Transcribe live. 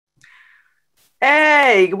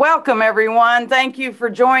Hey, welcome everyone. Thank you for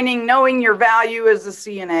joining Knowing Your Value as a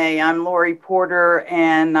CNA. I'm Lori Porter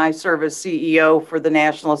and I serve as CEO for the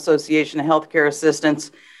National Association of Healthcare Assistants,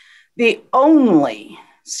 the only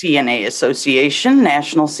CNA association,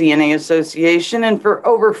 National CNA Association. And for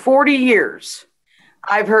over 40 years,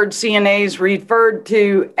 I've heard CNAs referred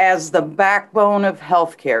to as the backbone of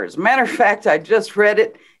healthcare. As a matter of fact, I just read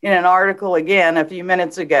it in an article again a few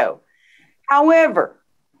minutes ago. However,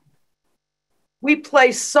 we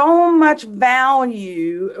place so much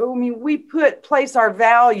value. We place our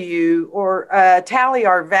value or tally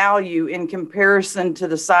our value in comparison to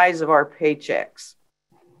the size of our paychecks.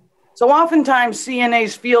 So oftentimes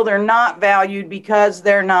CNAs feel they're not valued because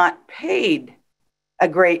they're not paid a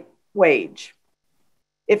great wage.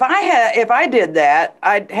 If I did that,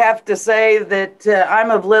 I'd have to say that I'm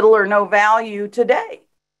of little or no value today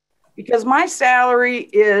because my salary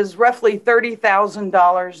is roughly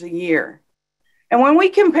 $30,000 a year. And when we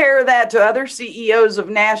compare that to other CEOs of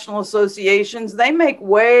national associations, they make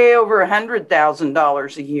way over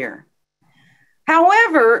 $100,000 a year.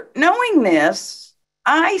 However, knowing this,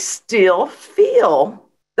 I still feel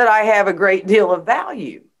that I have a great deal of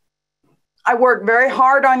value. I work very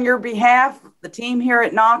hard on your behalf, the team here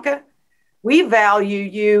at NAHCA. We value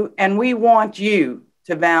you and we want you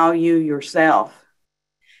to value yourself.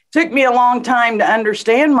 It took me a long time to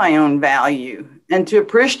understand my own value and to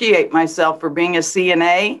appreciate myself for being a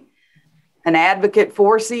CNA, an advocate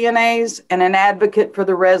for CNAs, and an advocate for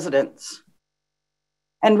the residents,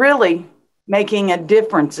 and really making a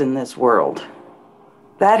difference in this world.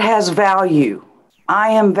 That has value. I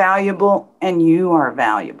am valuable and you are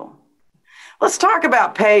valuable. Let's talk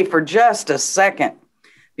about pay for just a second,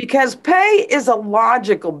 because pay is a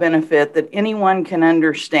logical benefit that anyone can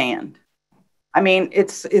understand. I mean,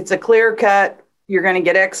 it's a clear cut. You're going to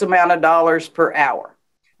get X amount of dollars per hour.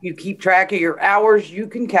 You keep track of your hours, you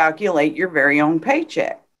can calculate your very own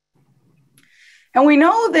paycheck. And we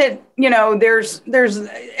know that, there's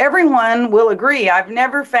everyone will agree. I've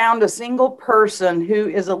never found a single person who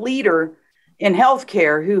is a leader in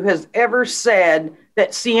healthcare who has ever said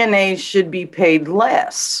that CNAs should be paid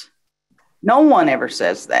less. No one ever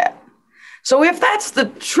says that. So if that's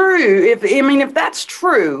if that's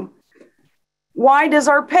true, why does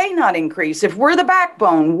our pay not increase? If we're the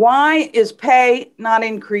backbone, why is pay not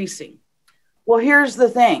increasing? Well, here's the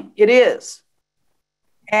thing. It is.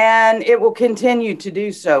 And it will continue to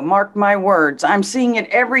do so. Mark my words. I'm seeing it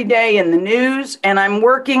every day in the news, and I'm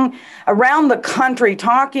working around the country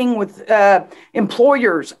talking with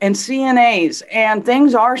employers and CNAs, and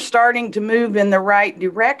things are starting to move in the right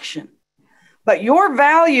direction. But your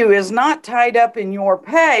value is not tied up in your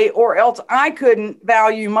pay, or else I couldn't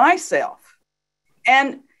value myself.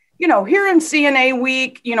 And, here in CNA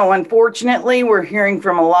Week, unfortunately, we're hearing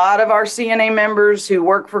from a lot of our CNA members who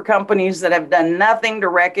work for companies that have done nothing to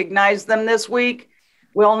recognize them this week.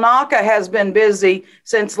 Well, NAHCA has been busy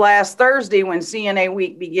since last Thursday when CNA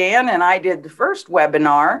Week began, and I did the first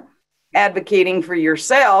webinar, Advocating for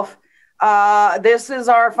Yourself. This is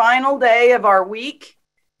our final day of our week,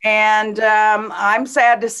 and I'm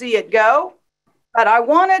sad to see it go, but I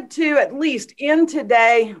wanted to at least end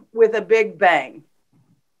today with a big bang.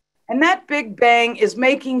 And that big bang is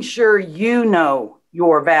making sure you know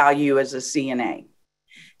your value as a CNA.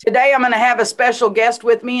 Today, I'm going to have a special guest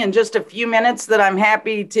with me in just a few minutes that I'm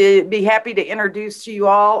happy to introduce to you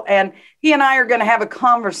all. And he and I are going to have a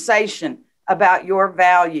conversation about your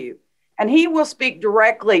value. And he will speak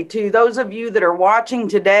directly to those of you that are watching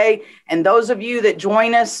today and those of you that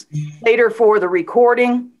join us later for the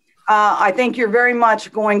recording. I think you're very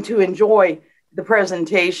much going to enjoy the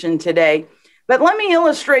presentation today. But let me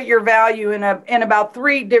illustrate your value in about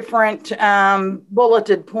three different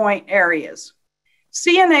bulleted point areas.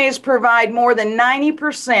 CNAs provide more than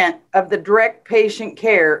 90% of the direct patient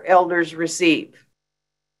care elders receive.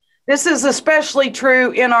 This is especially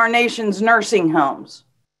true in our nation's nursing homes.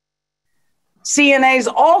 CNAs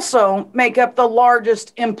also make up the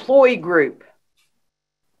largest employee group.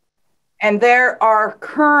 And there are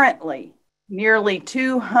currently nearly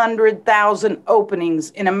 200,000 openings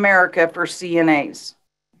in America for CNAs.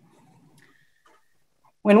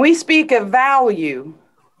 When we speak of value,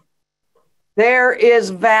 there is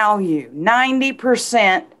value,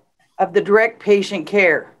 90% of the direct patient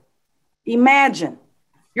care. Imagine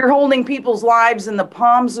you're holding people's lives in the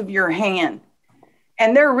palms of your hand,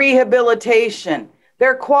 and their rehabilitation,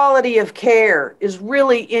 their quality of care is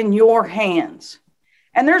really in your hands.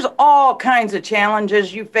 And there's all kinds of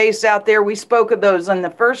challenges you face out there. We spoke of those in the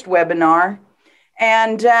first webinar.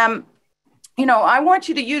 And I want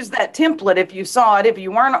you to use that template if you saw it. If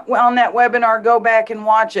you weren't on that webinar, go back and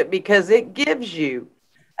watch it, because it gives you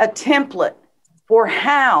a template for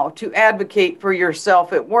how to advocate for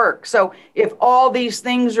yourself at work. So if all these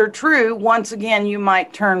things are true, once again, you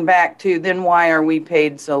might turn back to, then why are we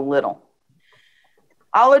paid so little?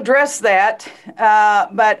 I'll address that,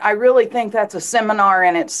 but I really think that's a seminar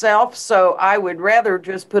in itself. So I would rather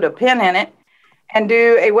just put a pin in it and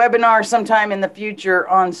do a webinar sometime in the future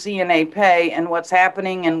on CNA pay and what's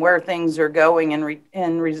happening and where things are going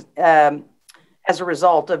as a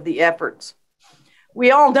result of the efforts.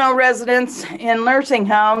 We all know residents in nursing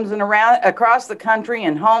homes and across the country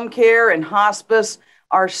in home care and hospice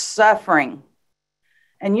are suffering.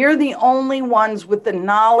 And you're the only ones with the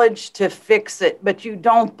knowledge to fix it, but you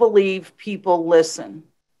don't believe people listen.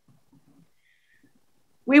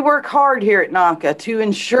 We work hard here at NAHCA to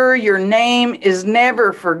ensure your name is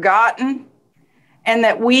never forgotten and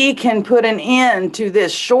that we can put an end to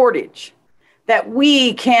this shortage, that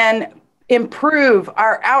we can improve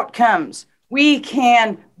our outcomes, we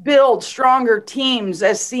can build stronger teams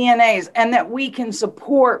as CNAs, and that we can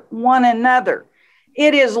support one another.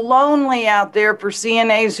 It is lonely out there for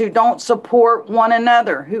CNAs who don't support one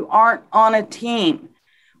another, who aren't on a team.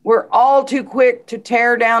 We're all too quick to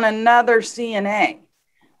tear down another CNA,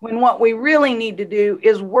 when what we really need to do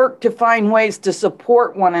is work to find ways to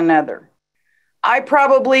support one another. I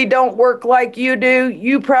probably don't work like you do.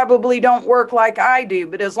 You probably don't work like I do.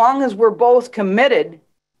 But as long as we're both committed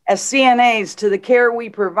as CNAs to the care we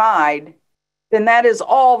provide, then that is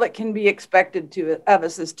all that can be expected of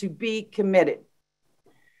us, is to be committed.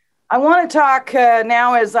 I want to talk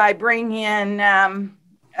now as I bring in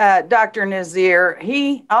Dr. Nazir.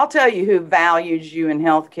 I'll tell you who values you in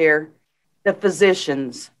healthcare. The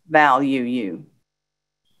physicians value you.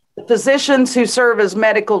 The physicians who serve as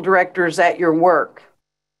medical directors at your work.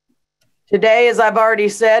 Today, as I've already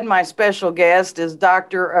said, my special guest is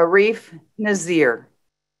Dr. Arif Nazir.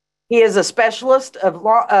 He is a specialist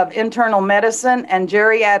of internal medicine and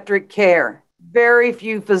geriatric care. Very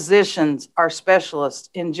few physicians are specialists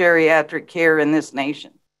in geriatric care in this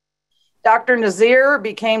nation. Dr. Nazir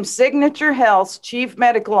became Signature Health's Chief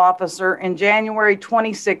Medical Officer in January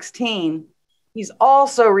 2016. He's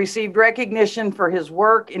also received recognition for his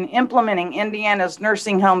work in implementing Indiana's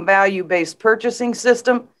nursing home value-based purchasing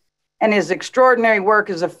system and his extraordinary work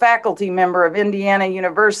as a faculty member of Indiana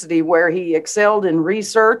University, where he excelled in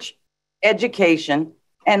research, education,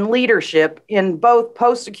 and leadership in both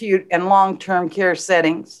post-acute and long-term care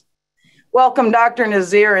settings. Welcome, Dr.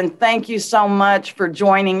 Nazir, and thank you so much for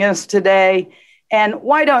joining us today. And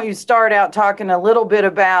why don't you start out talking a little bit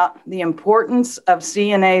about the importance of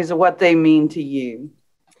CNAs and what they mean to you?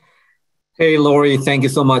 Hey, Lori, thank you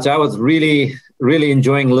so much. I was really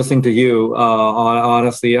enjoying listening to you,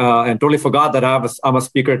 honestly, and totally forgot that I'm a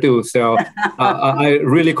speaker too. So I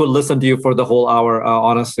really could listen to you for the whole hour,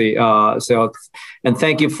 honestly. And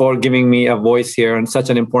thank you for giving me a voice here on such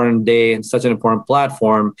an important day and such an important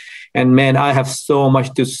platform. And man, I have so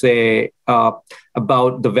much to say about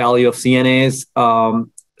the value of CNAs.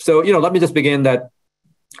 Let me just begin that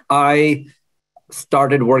I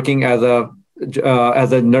started working as a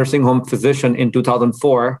nursing home physician in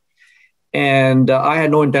 2004. And I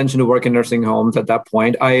had no intention to work in nursing homes at that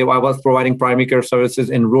point. I was providing primary care services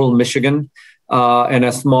in rural Michigan in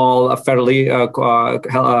a small, federally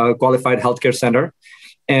qualified healthcare center.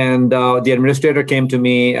 And the administrator came to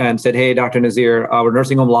me and said, "Hey, Dr. Nazir, our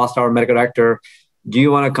nursing home lost our medical director. Do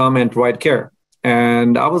you want to come and provide care?"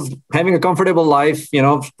 And I was having a comfortable life,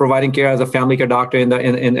 providing care as a family care doctor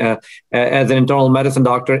as an internal medicine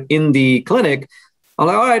doctor in the clinic. I'm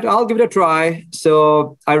like, all right, I'll give it a try.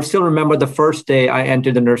 So I still remember the first day I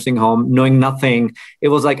entered the nursing home, knowing nothing. It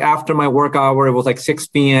was like after my work hour, it was like 6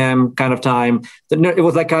 p.m. kind of time. It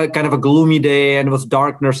was like a kind of a gloomy day, and it was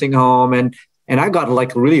dark nursing home. And I got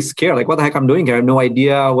like really scared, like what the heck I'm doing here? I have no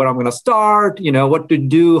idea where I'm going to start, what to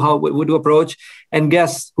do, what to approach. And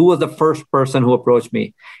guess who was the first person who approached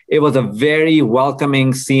me? It was a very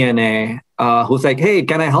welcoming CNA who's like, "Hey,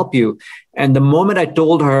 can I help you?" And the moment I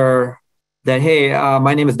told her that, "Hey,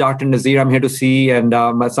 my name is Dr. Nazir, I'm here to see," and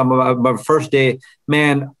my first day,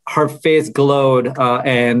 man, her face glowed.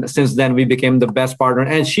 And since then, we became the best partner.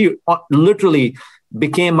 And she literally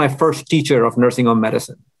became my first teacher of nursing home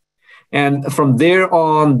medicine. And from there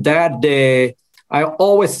on, that day, I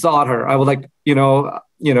always sought her. I was like, I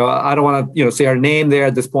don't want to, say her name there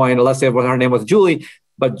at this point. Let's say her name was Julie.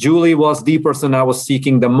 But Julie was the person I was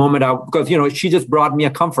seeking the moment because, she just brought me a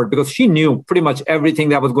comfort because she knew pretty much everything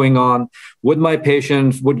that was going on with my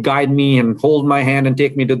patients, would guide me and hold my hand and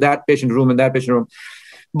take me to that patient room and that patient room.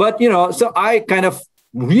 But, so I kind of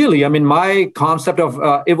really, I mean, my concept of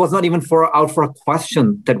it was not even out for a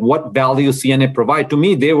question that what value CNA provide. To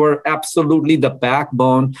me, they were absolutely the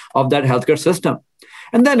backbone of that healthcare system.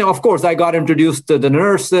 And then, of course, I got introduced to the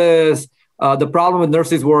nurses. The problem with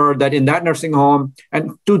nurses were that in that nursing home,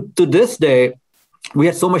 and to this day, we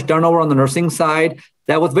had so much turnover on the nursing side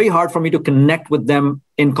that was very hard for me to connect with them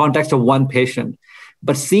in context of one patient.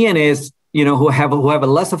 But CNAs, who have a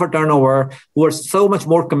less of a turnover, who are so much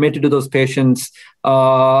more committed to those patients,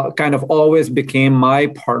 kind of always became my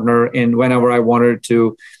partner in whenever I wanted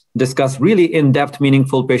to discuss really in-depth,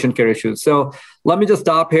 meaningful patient care issues. So let me just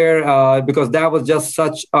stop here because that was just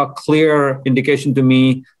such a clear indication to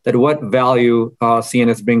me that what value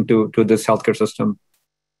CNAs bring to this healthcare system.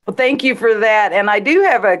 Well, thank you for that. And I do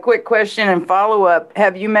have a quick question and follow-up.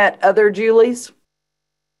 Have you met other Julies?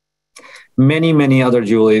 Many, many other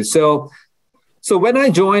Julies. So when I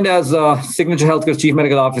joined as a Signature Healthcare Chief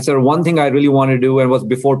Medical Officer, one thing I really wanted to do, and was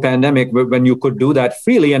before pandemic, when you could do that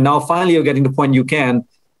freely, and now finally you're getting to the point you can,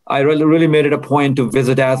 I really made it a point to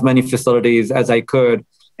visit as many facilities as I could.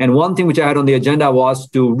 And one thing which I had on the agenda was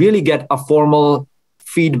to really get a formal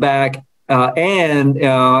feedback and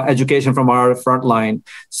education from our frontline.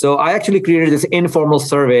 So I actually created this informal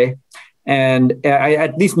survey, and I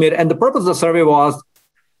at least made, and the purpose of the survey was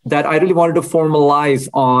that I really wanted to formalize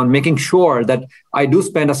on making sure that I do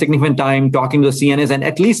spend a significant time talking to the CNAs and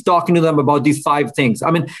at least talking to them about these 5 things.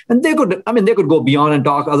 They could go beyond and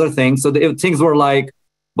talk other things. So things were like,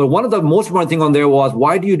 but one of the most important thing on there was,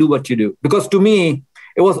 why do you do what you do? Because to me,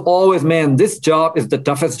 it was always, man, this job is the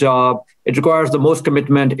toughest job. It requires the most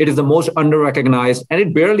commitment. It is the most under-recognized, and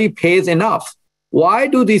it barely pays enough. Why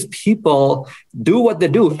do these people do what they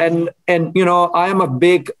do? And I'm a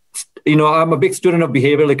big student of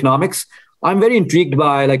behavioral economics. I'm very intrigued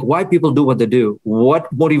by why people do what they do,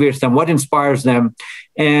 what motivates them, what inspires them.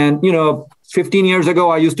 And, 15 years ago,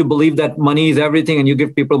 I used to believe that money is everything and you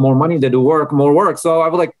give people more money, they do more work. So I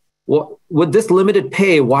was like, with this limited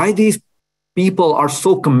pay, why these people are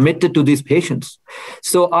so committed to these patients?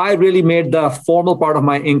 So I really made the formal part of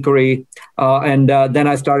my inquiry. And then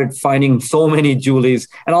I started finding so many Julies.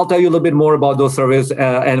 And I'll tell you a little bit more about those surveys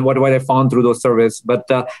and what I found through those surveys. But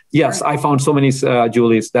yes, I found so many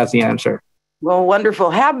Julies. That's the answer. Well,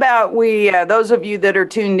 wonderful. How about those of you that are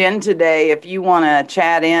tuned in today, if you want to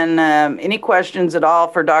chat in any questions at all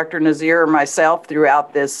for Dr. Nazir or myself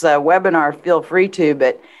throughout this webinar, feel free to.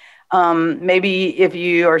 But maybe if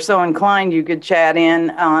you are so inclined, you could chat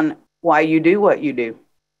in on why you do what you do.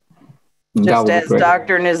 Just as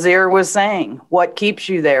Dr. Nazir was saying, what keeps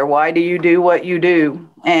you there? Why do you do what you do?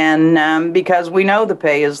 And because we know the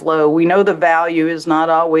pay is low, we know the value is not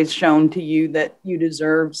always shown to you that you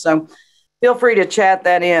deserve. So feel free to chat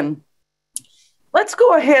that in. Let's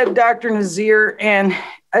go ahead, Dr. Nazir, and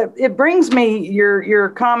it brings me, your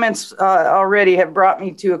comments already have brought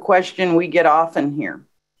me to a question we get often here.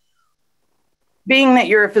 Being that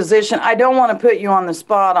you're a physician, I don't want to put you on the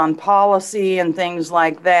spot on policy and things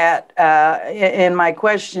like that in my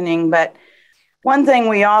questioning, but one thing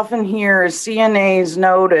we often hear is CNAs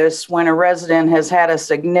notice when a resident has had a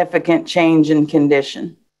significant change in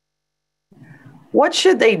condition. What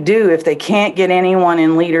should they do if they can't get anyone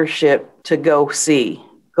in leadership to go see,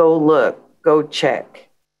 go look, go check?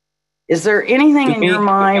 Is there anything in your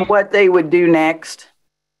mind what they would do next?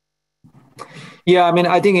 Yeah,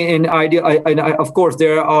 I think in idea, of course,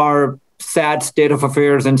 there are sad state of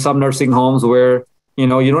affairs in some nursing homes where, you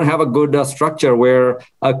don't have a good structure, where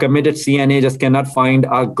a committed CNA just cannot find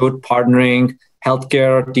a good partnering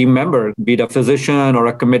healthcare team member, be it a physician or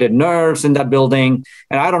a committed nurse in that building.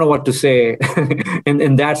 And I don't know what to say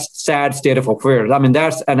in that sad state of affairs.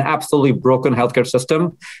 That's an absolutely broken healthcare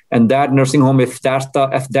system. And that nursing home, if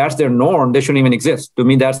that's their norm, they shouldn't even exist. To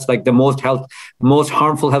me, that's like the most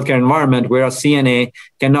harmful healthcare environment, where a CNA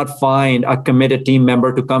cannot find a committed team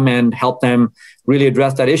member to come and help them really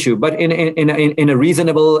address that issue. But in a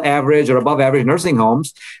reasonable average or above average nursing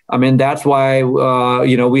homes, that's why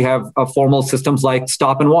we have formal systems like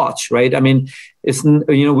stop and watch, right?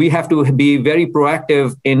 We have to be very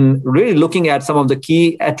proactive in really looking at some of the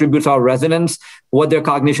key attributes of our residents, what their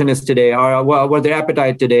cognition is today, or what their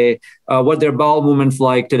appetite today, what their bowel movements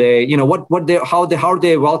like today, how are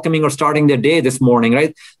they welcoming or starting their day this morning,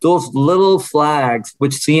 right? Those little flags,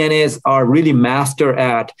 which CNAs are really master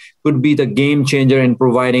at, could be the game changer in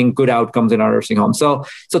providing good outcomes in our nursing home. So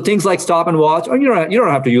things like stop and watch, or you don't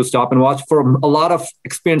have to use stop and watch. For a lot of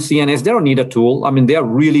experienced CNAs, they don't need a tool. They are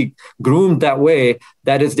really groomed that way.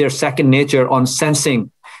 That is their second nature on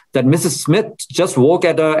sensing that Mrs. Smith just woke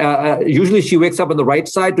at usually she wakes up on the right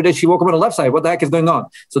side. Today, she woke up on the left side. What the heck is going on?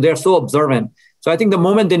 So they're so observant. So I think the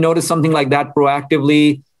moment they notice something like that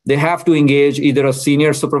proactively, they have to engage either a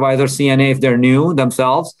senior supervisor, CNA, if they're new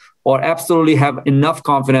themselves, or absolutely have enough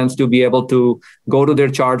confidence to be able to go to their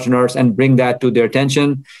charge nurse and bring that to their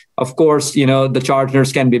attention. Of course, the charge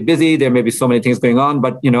nurse can be busy. There may be so many things going on,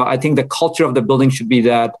 but, I think the culture of the building should be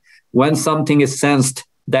that when something is sensed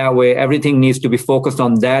that way, everything needs to be focused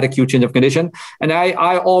on that acute change of condition. And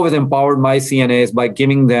I always empowered my CNAs by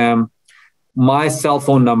giving them my cell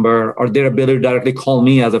phone number or their ability to directly call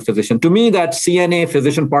me as a physician. To me, that CNA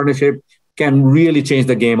physician partnership can really change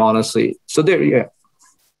the game, honestly. So there, yeah.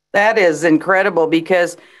 That is incredible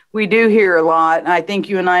because we do hear a lot. And I think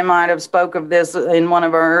you and I might have spoke of this in one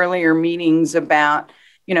of our earlier meetings about,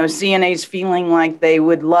 CNAs feeling like they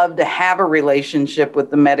would love to have a relationship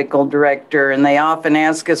with the medical director. And they often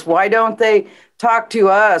ask us, why don't they talk to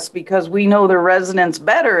us? Because we know the residents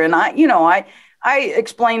better. And I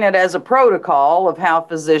explain it as a protocol of how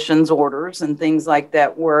physicians' orders and things like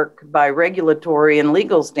that work by regulatory and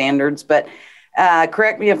legal standards. But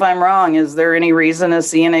correct me if I'm wrong, is there any reason a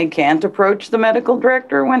CNA can't approach the medical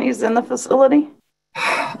director when he's in the facility?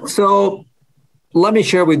 So let me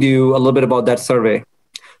share with you a little bit about that survey.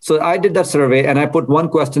 So I did that survey and I put one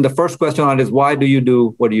question. The first question on it is, why do you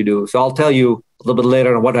do what do you do? So I'll tell you a little bit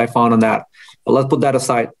later on what I found on that. But let's put that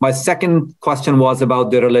aside. My second question was about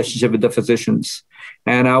the relationship with the physicians.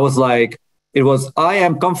 And I was like, I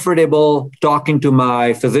am comfortable talking to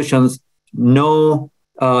my physicians, no,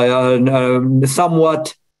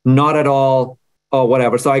 somewhat, not at all, or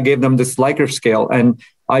whatever. So I gave them this Likert scale. And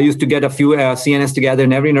I used to get a few CNS together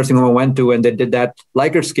in every nursing home I went to, and they did that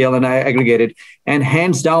Likert scale, and I aggregated. And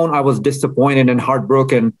hands down, I was disappointed and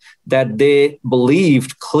heartbroken that they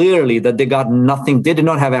believed clearly that they got nothing. They did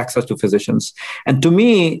not have access to physicians. And to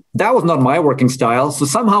me, that was not my working style. So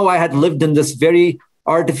somehow I had lived in this very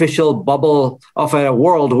artificial bubble of a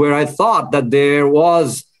world where I thought that there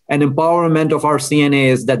was an empowerment of our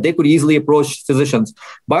CNAs that they could easily approach physicians.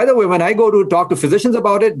 By the way, when I go to talk to physicians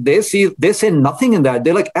about it, they say nothing in that.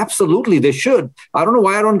 They're like, absolutely, they should. I don't know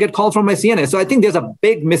why I don't get calls from my CNA. So I think there's a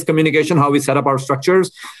big miscommunication how we set up our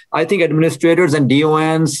structures. I think administrators and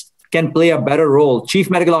DONs can play a better role. Chief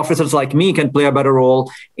medical officers like me can play a better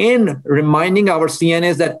role in reminding our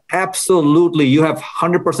CNAs that absolutely you have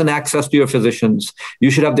 100% access to your physicians.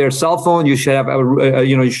 You should have their cell phone. You should have,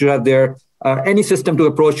 you should have their any system to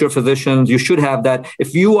approach your physicians. You should have that.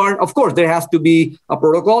 If you aren't, of course, there has to be a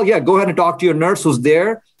protocol. Yeah, go ahead and talk to your nurse who's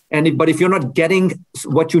there. But if you're not getting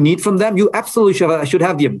what you need from them, you absolutely should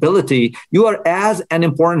have the ability. You are as an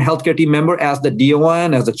important healthcare team member as the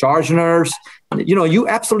DON, as the charge nurse. You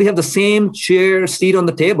absolutely have the same seat on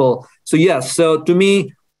the table. So yes, to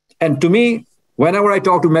me, whenever I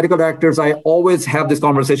talk to medical directors, I always have this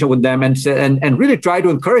conversation with them and really try to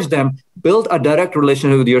encourage them, build a direct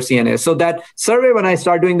relationship with your CNA. So that survey, when I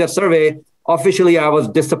started doing that survey, officially, I was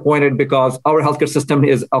disappointed because our healthcare system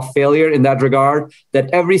is a failure in that regard, that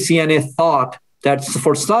every CNA thought that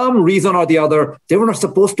for some reason or the other, they were not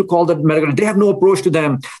supposed to call the medical. They have no approach to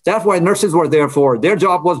them. That's why nurses were there for. Their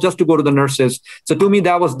job was just to go to the nurses. So to me,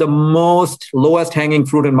 that was the most lowest hanging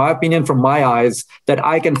fruit, in my opinion, from my eyes, that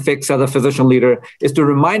I can fix as a physician leader, is to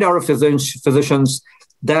remind our physicians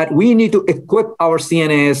that we need to equip our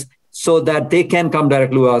CNAs so that they can come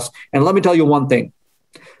directly to us. And let me tell you one thing,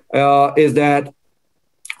 is that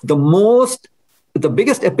the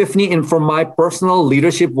biggest epiphany from my personal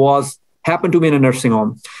leadership happened to me in a nursing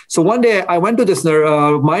home. So one day I went to this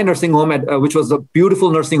my nursing home, which was a beautiful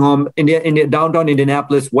nursing home in downtown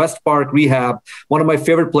Indianapolis, West Park Rehab, one of my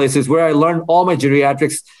favorite places where I learned all my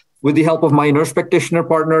geriatrics with the help of my nurse practitioner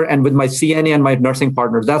partner and with my CNA and my nursing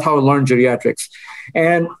partners. That's how I learned geriatrics.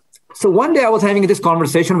 And so one day I was having this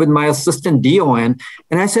conversation with my assistant DON,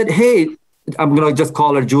 and I said, hey, I'm going to just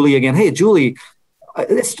call her Julie again. Hey, Julie,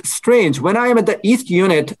 it's strange. When I am at the East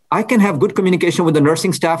unit, I can have good communication with the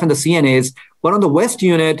nursing staff and the CNAs. But on the West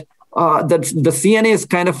unit, the CNA is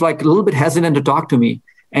kind of like a little bit hesitant to talk to me.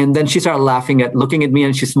 And then she started looking at me,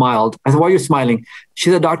 and she smiled. I said, why are you smiling? She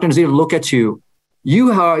said, Dr. Nazir, look at you.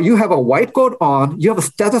 You have a white coat on. You have a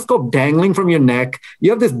stethoscope dangling from your neck.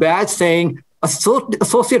 You have this badge saying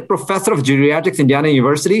Associate Professor of Geriatrics, Indiana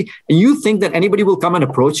University. And you think that anybody will come and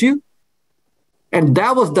approach you? And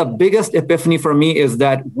that was the biggest epiphany for me, is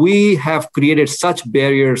that we have created such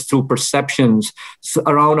barriers through perceptions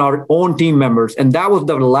around our own team members. And that was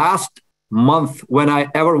the last month when I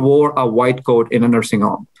ever wore a white coat in a nursing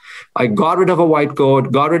home. I got rid of a white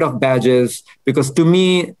coat, got rid of badges, because to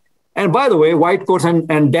me, And by the way, white coats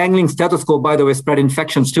and dangling stethoscope, by the way, spread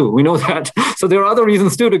infections too. We know that. So there are other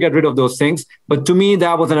reasons too to get rid of those things. But to me,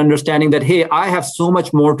 that was an understanding that, hey, I have so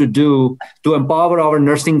much more to do to empower our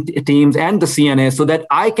nursing teams and the CNA so that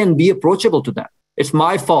I can be approachable to them. It's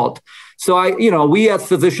my fault. So we as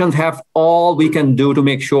physicians have all we can do to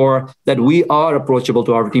make sure that we are approachable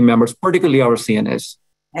to our team members, particularly our CNAs.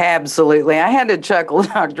 Absolutely. I had to chuckle,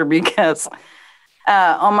 doctor, because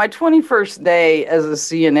on my 21st day as a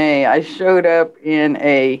CNA, I showed up in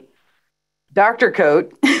a doctor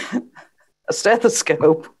coat, a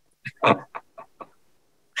stethoscope,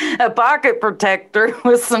 a pocket protector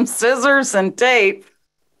with some scissors and tape.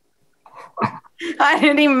 I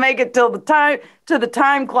didn't even make it to the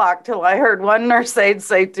time clock till I heard one nurse aide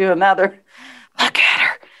say to another, "Look at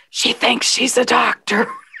her. She thinks she's a doctor."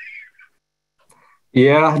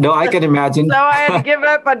 Yeah, no, I can imagine. So I had to give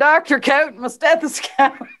up my doctor coat and my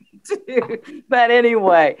stethoscope too. But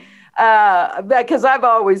anyway, because I've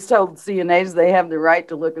always told CNAs they have the right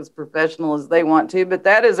to look as professional as they want to. But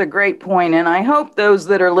that is a great point. And I hope those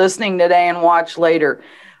that are listening today and watch later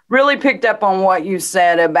really picked up on what you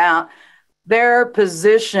said about their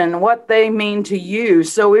position, what they mean to you.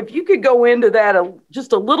 So if you could go into that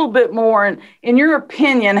just a little bit more, and in your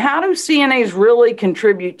opinion, how do CNAs really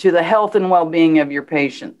contribute to the health and well-being of your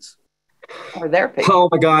patients or their patients? Oh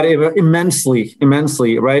my God, immensely,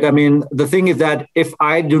 right? I mean, the thing is that if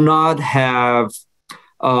I do not have,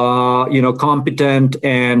 competent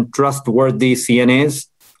and trustworthy CNAs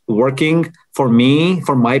working for me,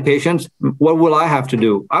 for my patients, what will I have to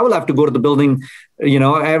do? I will have to go to the building,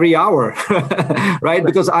 every hour, right?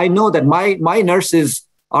 Because I know that my nurses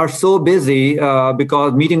are so busy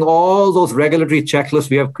because meeting all those regulatory checklists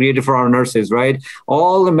we have created for our nurses, right?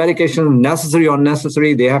 All the medication, necessary or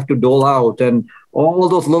unnecessary, they have to dole out, and all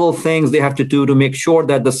those little things they have to do to make sure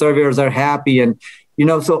that the surveyors are happy. And,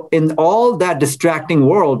 so in all that distracting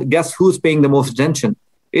world, guess who's paying the most attention?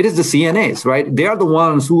 It is the CNAs, right? They are the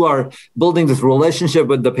ones who are building this relationship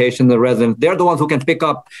with the patient, the resident. They're the ones who can pick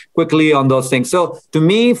up quickly on those things. So to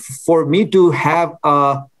me, for me to have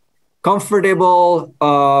a comfortable,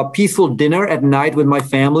 peaceful dinner at night with my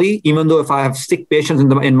family, even though if I have sick patients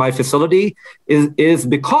in my facility, is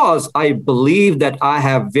because I believe that I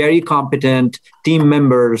have very competent team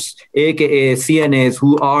members, aka CNAs,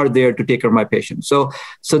 who are there to take care of my patients. So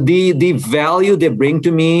the value they bring to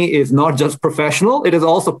me is not just professional; it is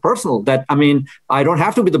also personal. That I don't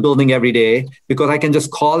have to be in the building every day because I can just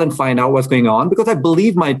call and find out what's going on because I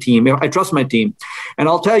believe my team, I trust my team, and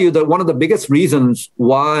I'll tell you that one of the biggest reasons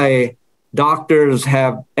why doctors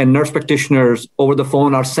and nurse practitioners over the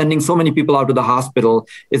phone are sending so many people out to the hospital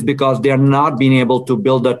is because they are not being able to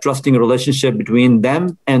build a trusting relationship between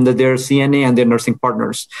them and their CNA and their nursing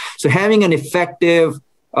partners. So having an effective,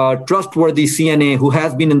 trustworthy CNA who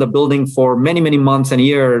has been in the building for many, many months and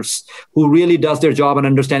years, who really does their job and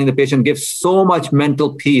understanding the patient gives so much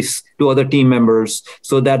mental peace to other team members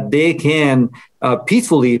so that they can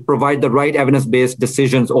peacefully provide the right evidence-based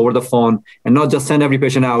decisions over the phone and not just send every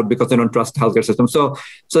patient out because they don't trust the healthcare system. So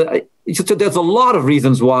there's a lot of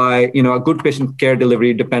reasons why, a good patient care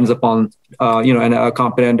delivery depends upon, a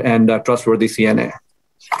competent and trustworthy CNA.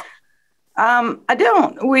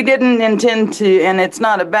 We didn't intend to, and it's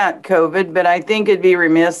not about COVID, but I think it'd be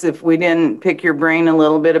remiss if we didn't pick your brain a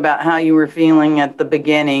little bit about how you were feeling at the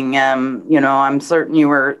beginning. I'm certain you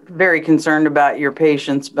were very concerned about your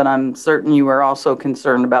patients, but I'm certain you were also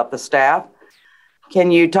concerned about the staff. Can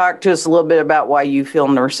you talk to us a little bit about why you feel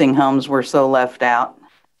nursing homes were so left out?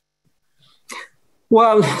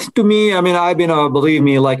 Well, to me, I've been, believe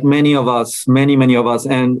me, like many of us,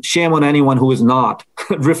 and shame on anyone who is not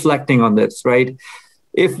reflecting on this, right?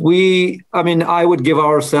 I would give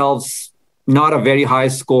ourselves not a very high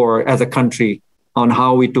score as a country on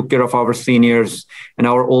how we took care of our seniors and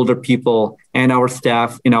our older people and our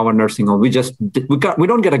staff in our nursing home. We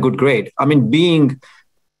don't get a good grade. Being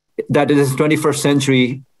that it is 21st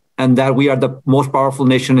century and that we are the most powerful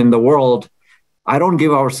nation in the world, I don't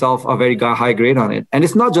give ourselves a very high grade on it. And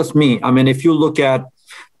it's not just me. If you look at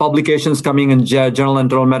publications coming in Journal of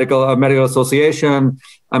Internal Medical Association,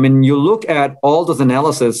 you look at all those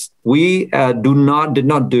analysis, we did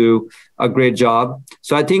not do a great job.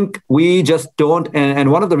 So I think we just don't.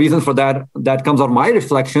 And one of the reasons for that comes out of my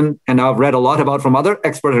reflection, and I've read a lot about from other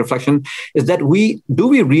expert reflection, is that we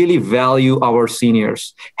really value our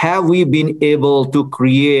seniors? Have we been able to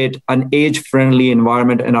create an age-friendly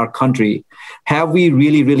environment in our country? Have we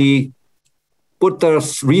really put the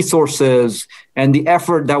resources and the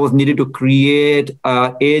effort that was needed to create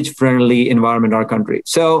an age-friendly environment in our country.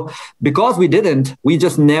 So because we didn't, we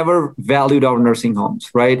just never valued our nursing homes,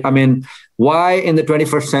 right? I mean, why in the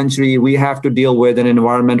 21st century we have to deal with an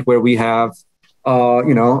environment where we have,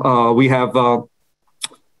 we have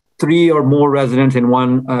 3 or more residents in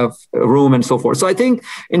one room and so forth. So I think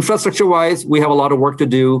infrastructure-wise, we have a lot of work to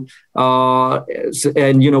do.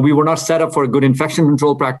 We were not set up for good infection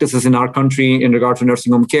control practices in our country in regard to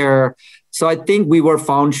nursing home care. So I think we were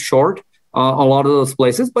found short a lot of those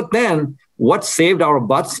places. But then what saved our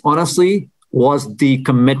butts, honestly, was the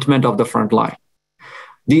commitment of the front line.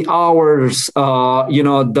 The hours,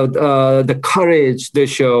 the courage they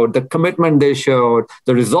showed, the commitment they showed,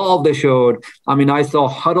 the resolve they showed. I mean, I saw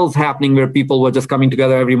huddles happening where people were just coming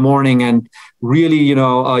together every morning and really,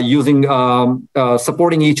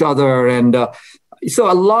 supporting each other. And so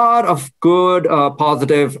a lot of good,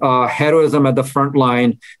 positive heroism at the front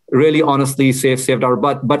line really honestly saved our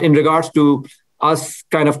butt. But in regards to us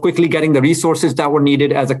kind of quickly getting the resources that were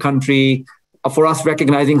needed as a country, for us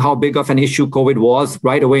recognizing how big of an issue COVID was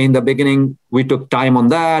right away in the beginning, we took time on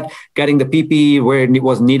that. Getting the PPE where it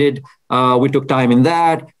was needed, we took time in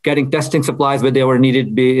that. Getting testing supplies where they were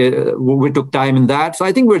needed, we took time in that. So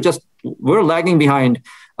I think we're lagging behind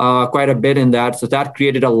quite a bit in that. So that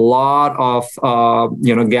created a lot of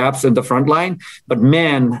gaps in the front line. But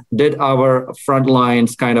man, did our front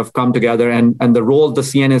lines kind of come together, and the role the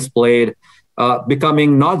CNAs played,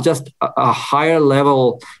 becoming not just a higher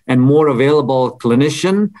level and more available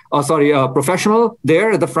professional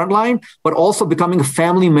there at the front line, but also becoming a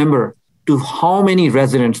family member to how many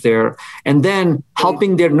residents there, and then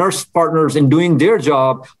helping their nurse partners in doing their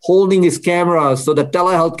job, holding these cameras so that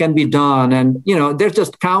telehealth can be done. And, there's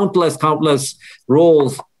just countless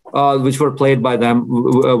roles which were played by them,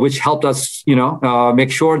 which helped us,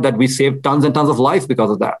 make sure that we saved tons and tons of lives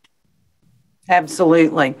because of that.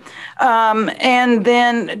 Absolutely. And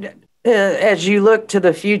then as you look to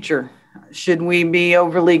the future, should we be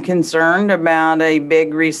overly concerned about a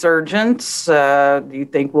big resurgence? Do you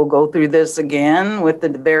think we'll go through this again with the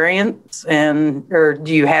variants? Or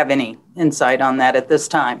do you have any insight on that at this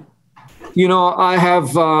time? I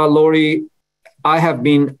have, Lori, we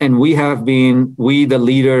the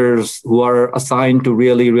leaders who are assigned to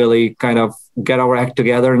really, really kind of get our act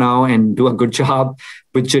together now and do a good job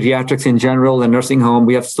with geriatrics in general and nursing home.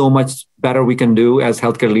 We have so much better we can do as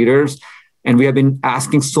healthcare leaders. And we have been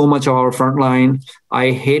asking so much of our frontline.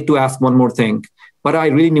 I hate to ask one more thing, but I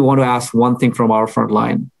really want to ask one thing from our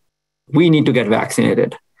frontline. We need to get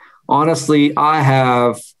vaccinated. Honestly, I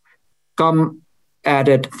have come at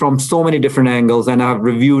it from so many different angles, and I've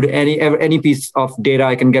reviewed any piece of data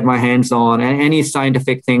I can get my hands on, and any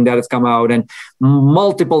scientific thing that has come out, and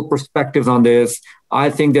multiple perspectives on this. I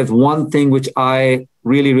think there's one thing which I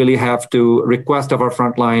really, really have to request of our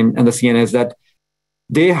frontline and the CNAs, that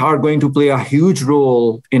they are going to play a huge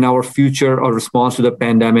role in our future or response to the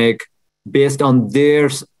pandemic based on their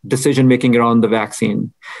decision-making around the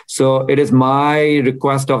vaccine. So it is my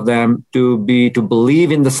request of them to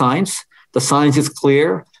believe in the science. The science is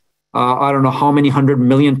clear. I don't know how many 100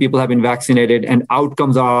 million people have been vaccinated, and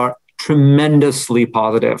outcomes are tremendously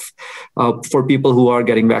positive for people who are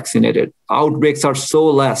getting vaccinated. Outbreaks are so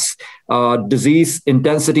less. Disease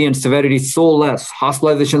intensity and severity so less.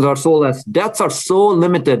 Hospitalizations are so less. Deaths are so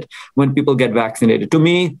limited when people get vaccinated. To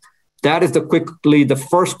me, that is the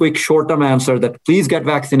first quick short-term answer, that please get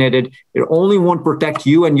vaccinated. It only won't protect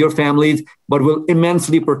you and your families, but will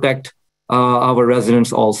immensely protect our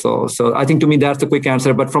residents also. So I think, to me, that's the quick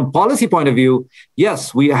answer. But from policy point of view,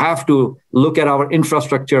 yes, we have to look at our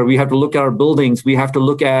infrastructure. We have to look at our buildings. We have to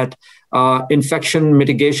look at infection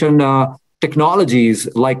mitigation technologies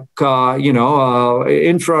like, infrared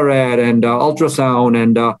and ultrasound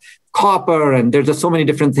and copper. And there's just so many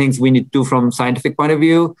different things we need to do from scientific point of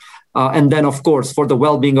view. And then, of course, for the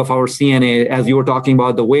well-being of our CNA, as you were talking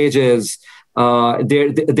about the wages,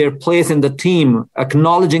 their place in the team,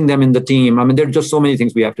 acknowledging them in the team. I mean, there are just so many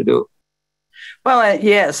things we have to do. Well,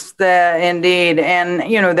 yes, indeed. And,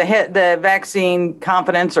 the vaccine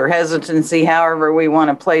confidence or hesitancy, however we want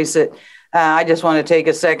to place it, I just want to take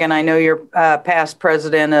a second. I know you're past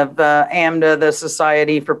president of AMDA, the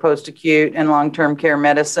Society for Post-Acute and Long-Term Care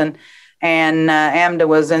Medicine. And AMDA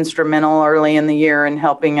was instrumental early in the year in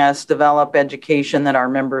helping us develop education that our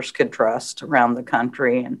members could trust around the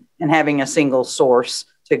country, and having a single source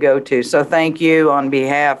to go to. So thank you on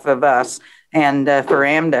behalf of us and for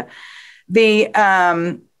AMDA.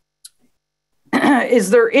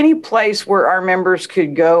 Is there any place where our members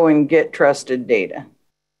could go and get trusted data?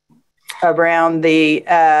 around the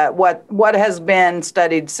what has been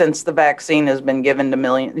studied since the vaccine has been given to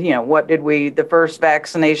millions. The first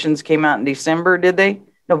vaccinations came out in December, did they?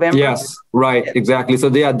 November? Yes, right, exactly. So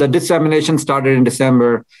the dissemination started in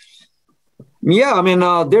December. Yeah, I mean,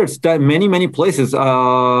 there's many places.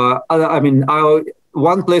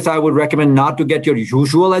 One place I would recommend not to get your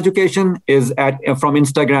usual education is from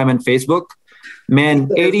Instagram and Facebook. Man,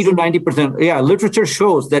 80 to 90%. Yeah, literature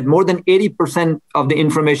shows that more than 80% of the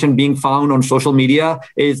information being found on social media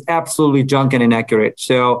is absolutely junk and inaccurate.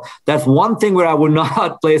 So that's one thing where I would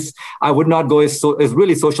not go is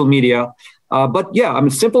really social media. But yeah, I mean,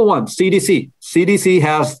 simple one, CDC. CDC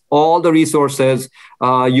has all the resources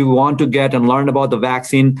you want to get and learn about the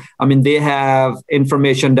vaccine. I mean, they have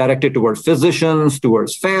information directed towards physicians,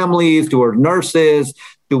 towards families, towards nurses,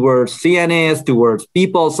 towards CNAs, towards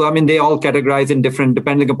people. So, I mean, they all categorize in different,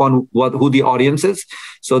 depending upon who the audience is.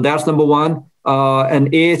 So that's number one. And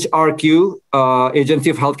AHRQ, Agency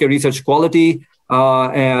of Healthcare Research Quality,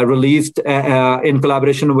 released in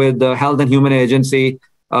collaboration with the Health and Human Agency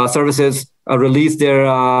Services, released their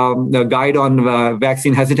guide on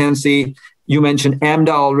vaccine hesitancy. You mentioned AMDA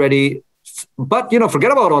already. But,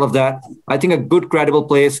 forget about all of that. I think a good, credible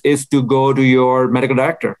place is to go to your medical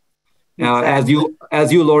director. Exactly.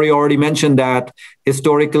 As you, Lori, already mentioned that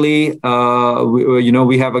historically,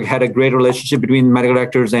 we have had a great relationship between medical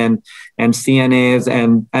directors and CNAs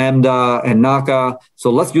and AMDA and NAHCA.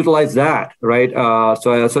 So let's utilize that, right?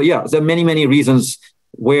 So yeah, there are many reasons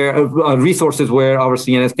where resources where our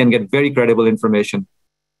CNAs can get very credible information.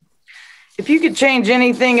 If you could change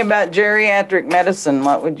anything about geriatric medicine,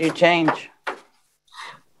 what would you change?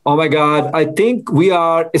 Oh my God, I think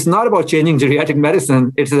it's not about changing geriatric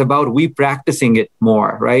medicine. It's about we practicing it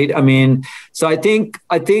more, right? I mean, so I think,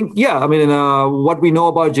 yeah, I mean, what we know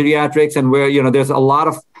about geriatrics and where, there's a lot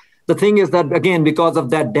of, the thing is that, again, because of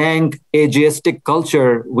that dang ageistic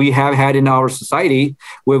culture we have had in our society,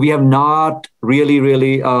 where we have not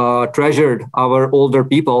really treasured our older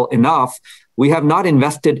people enough, we have not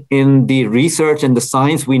invested in the research and the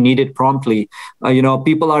science we needed promptly.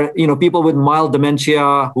 People with mild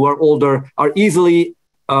dementia who are older are easily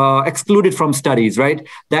excluded from studies, right?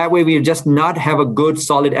 That way we just not have a good,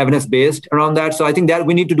 solid evidence based around that. So I think that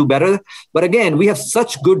we need to do better. But again, we have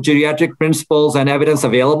such good geriatric principles and evidence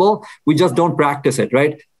available. We just don't practice it,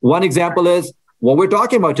 right? One example is what we're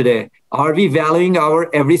talking about today. Are we valuing our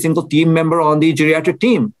every single team member on the geriatric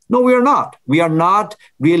team? No, we are not. We are not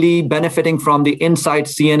really benefiting from the insight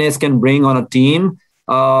CNAs can bring on a team.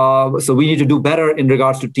 So we need to do better in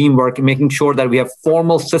regards to teamwork and making sure that we have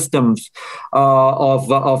formal systems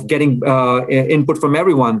of getting input from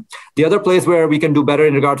everyone. The other place where we can do better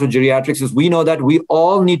in regards to geriatrics is we know that we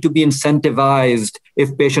all need to be incentivized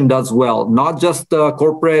if patient does well, not just the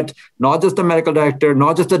corporate, not just the medical director,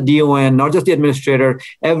 not just the DON, not just the administrator.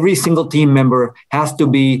 Every single team member has to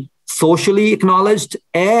be socially acknowledged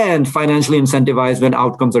and financially incentivized when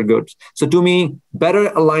outcomes are good. So to me, better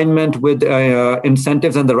alignment with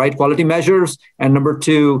incentives and the right quality measures. And number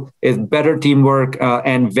two is better teamwork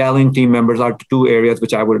and valuing team members are two areas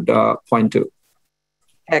which I would point to.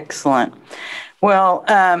 Excellent. Well,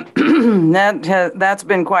 that's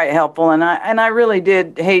been quite helpful. And I really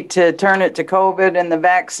did hate to turn it to COVID and the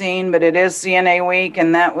vaccine, but it is CNA week,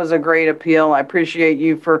 and that was a great appeal. I appreciate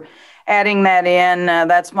you for adding that in.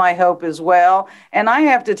 That's my hope as well. And I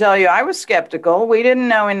have to tell you, I was skeptical. We didn't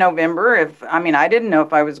know in November I didn't know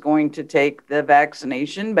if I was going to take the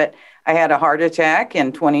vaccination, but I had a heart attack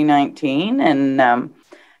in 2019. And,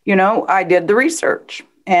 I did the research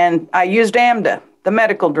and I used AMDA, the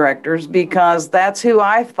medical directors, because that's who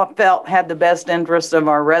I felt had the best interests of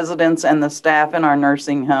our residents and the staff in our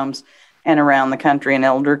nursing homes and around the country in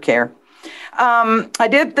elder care. I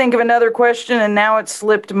did think of another question, and now it's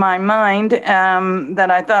slipped my mind,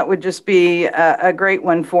 that I thought would just be a great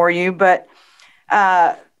one for you. But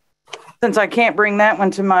since I can't bring that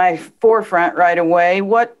one to my forefront right away,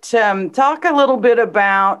 talk a little bit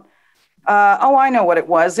about, I know what it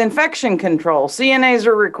was, infection control. CNAs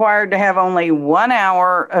are required to have only 1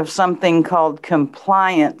 hour of something called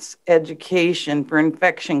compliance education for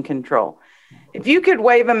infection control. If you could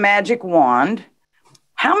wave a magic wand,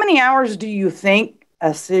 how many hours do you think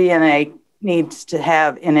a CNA needs to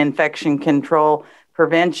have in infection control,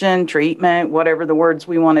 prevention, treatment, whatever the words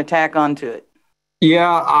we want to tack onto it?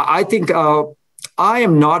 Yeah, I think I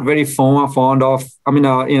am not very fond of,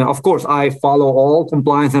 of course, I follow all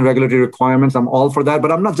compliance and regulatory requirements. I'm all for that,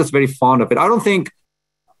 but I'm not just very fond of it. I don't think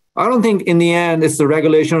in the end it's the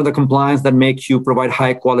regulation or the compliance that makes you provide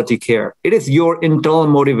high quality care. It is your internal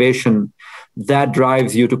motivation that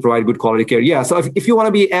drives you to provide good quality care. Yeah. So if you want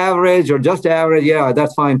to be average or just average, yeah,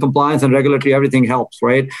 that's fine. Compliance and regulatory, everything helps,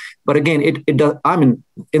 right? But again, it does. I mean,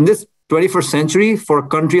 in this 21st century, for a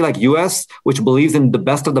country like US, which believes in the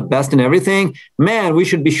best of the best in everything, man, we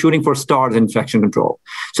should be shooting for stars in infection control.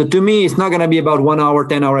 So to me, it's not going to be about 1 hour,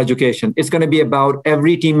 10-hour education. It's going to be about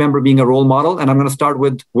every team member being a role model. And I'm going to start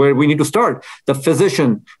with where we need to start. The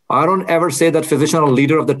physician. I don't ever say that physician are a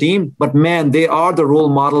leader of the team, but man, they are the role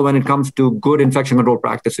model when it comes to good infection control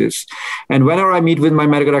practices. And whenever I meet with my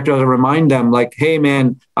medical directors, I remind them like, hey,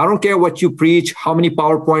 man, I don't care what you preach, how many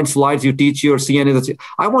PowerPoint slides you teach your CNA.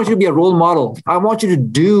 I want you to be a role model. I want you to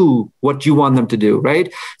do what you want them to do,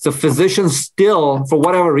 right? So physicians still, for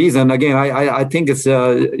whatever reason, again, I think it's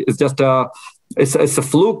just it's a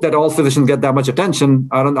fluke that all physicians get that much attention.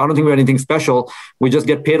 I don't think we're anything special. We just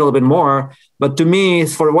get paid a little bit more. But to me,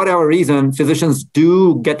 for whatever reason, physicians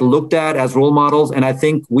do get looked at as role models. And I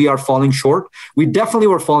think we are falling short. We definitely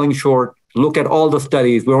were falling short. Look at all the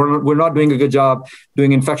studies. We're not doing a good job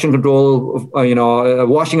doing infection control,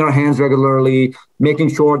 washing our hands regularly,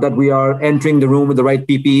 making sure that we are entering the room with the right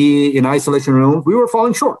PPE in isolation rooms. We were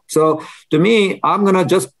falling short. So to me, I'm going to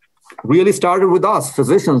just really started with us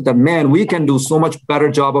physicians that, man, we can do so much better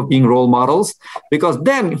job of being role models, because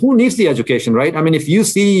then who needs the education, right? I mean, if you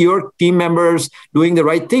see your team members doing the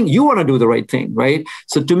right thing, you want to do the right thing, right?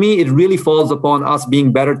 So to me, it really falls upon us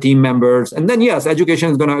being better team members. And then, yes, education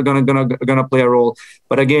is gonna play a role.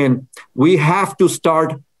 But again, we have to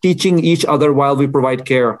start teaching each other while we provide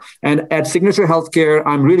care. And at Signature Healthcare,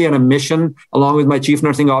 I'm really on a mission, along with my chief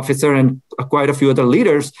nursing officer and quite a few other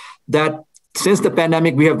leaders, that since the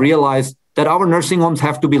pandemic, we have realized that our nursing homes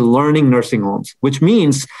have to be learning nursing homes, which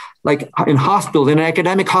means like in hospitals, in an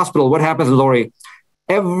academic hospital, what happens, Lori?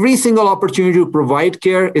 Every single opportunity to provide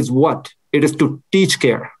care is what? It is to teach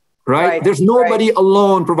care, right? There's nobody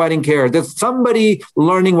alone providing care. There's somebody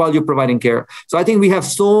learning while you're providing care. So I think we have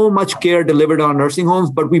so much care delivered on nursing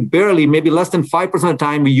homes, but we barely, maybe less than 5% of the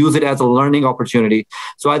time, we use it as a learning opportunity.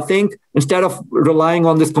 So I think instead of relying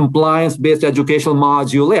on this compliance-based educational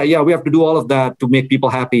module, we have to do all of that to make people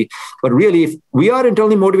happy. But really, if we are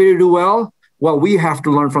internally motivated to do well, we have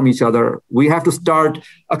to learn from each other. We have to start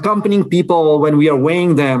accompanying people when we are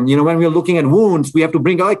weighing them. When we are looking at wounds, we have to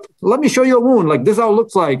bring, like, let me show you a wound. Like, this is how it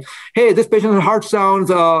looks like. Hey, this patient's heart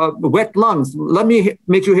sounds wet lungs. Let me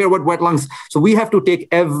make you hear what wet lungs. So we have to take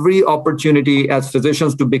every opportunity as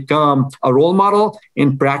physicians to become a role model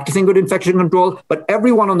in practicing good infection control. But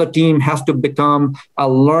everyone on the team has to become a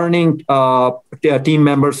learning team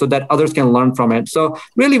member so that others can learn from it. So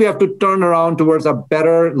really, we have to turn around towards a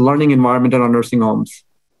better learning environment in our nursing homes.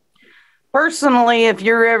 Personally, if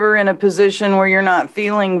you're ever in a position where you're not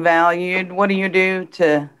feeling valued, what do you do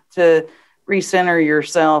to recenter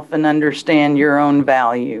yourself and understand your own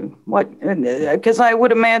value? Because I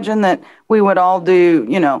would imagine that we would all do,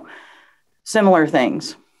 similar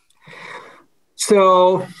things.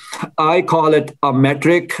 So I call it a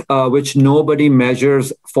metric, which nobody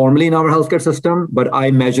measures formally in our healthcare system, but I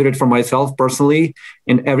measure it for myself personally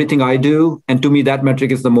in everything I do. And to me, that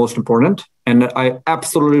metric is the most important. And I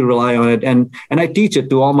absolutely rely on it. And I teach it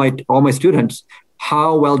to all my students.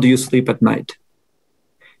 How well do you sleep at night?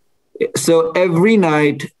 So every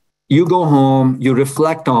night you go home, you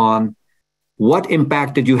reflect on what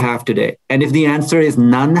impact did you have today? And if the answer is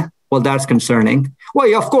none, well, that's concerning. Well,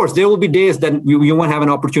 yeah, of course, there will be days that you won't have an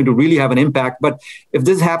opportunity to really have an impact. But if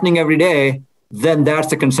this is happening every day, then that's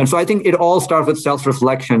a concern. So I think it all starts with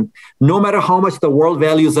self-reflection. No matter how much the world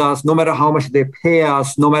values us, no matter how much they pay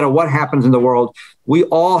us, no matter what happens in the world, we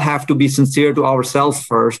all have to be sincere to ourselves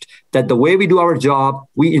first, that the way we do our job,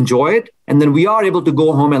 we enjoy it. And then we are able to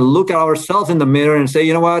go home and look at ourselves in the mirror and say,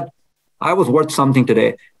 you know what? I was worth something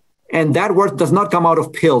today. And that worth does not come out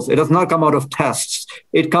of pills. It does not come out of tests.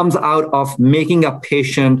 It comes out of making a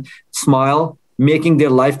patient smile, making their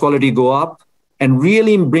life quality go up, and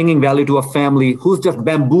really bringing value to a family who's just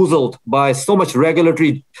bamboozled by so much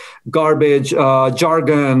regulatory garbage,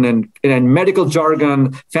 jargon, and medical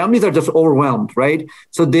jargon. Families are just overwhelmed, right?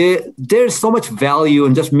 So there's so much value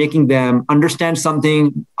in just making them understand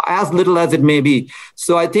something as little as it may be.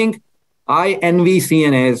 So I think I envy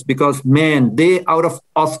CNAs because, man, they, out of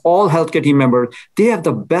us all healthcare team members, they have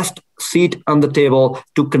the best seat on the table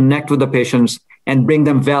to connect with the patients and bring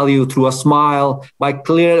them value through a smile, by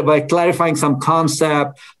clarifying some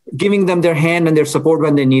concept, giving them their hand and their support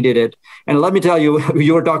when they needed it. And let me tell you,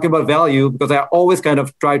 you were talking about value, because I always kind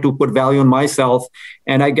of try to put value on myself,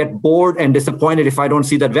 and I get bored and disappointed if I don't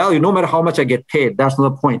see that value, no matter how much I get paid. That's not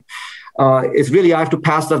the point. It's really, I have to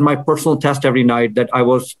pass as my personal test every night that I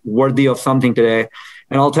was worthy of something today.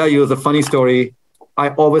 And I'll tell you the funny story. I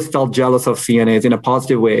always felt jealous of CNAs in a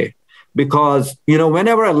positive way because,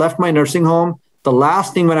 whenever I left my nursing home, the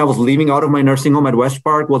last thing when I was leaving out of my nursing home at West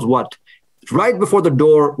Park was what? Right before the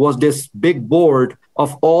door was this big board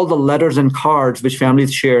of all the letters and cards which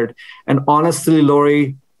families shared. And honestly,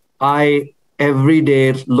 Lori, I every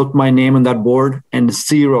day looked my name on that board and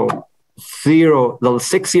zero. The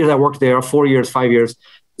 6 years I worked there, 4 years, 5 years,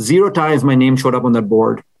 0 times my name showed up on that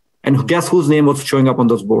board. And guess whose name was showing up on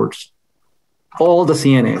those boards? All the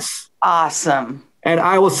CNAs. Awesome. And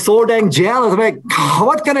I was so dang jealous. I'm like,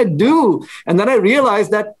 what can I do? And then I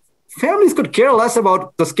realized that families could care less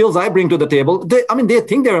about the skills I bring to the table. They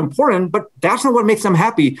think they're important, but that's not what makes them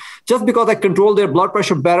happy. Just because I control their blood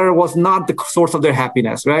pressure better was not the source of their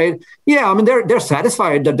happiness, right? Yeah, they're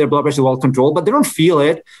satisfied that their blood pressure is well controlled, but they don't feel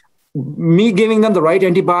it. Me giving them the right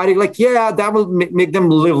antibiotic, that will make them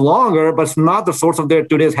live longer, but it's not the source of their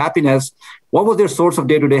today's happiness. What was their source of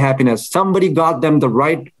day-to-day happiness? Somebody got them the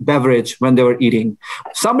right beverage when they were eating.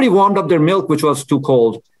 Somebody warmed up their milk, which was too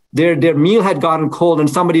cold. Their meal had gotten cold and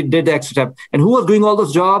somebody did the extra step. And who was doing all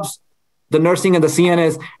those jobs? The nursing and the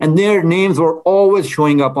CNAs, and their names were always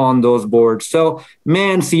showing up on those boards. So,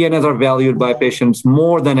 man, CNAs are valued by patients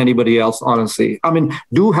more than anybody else, honestly.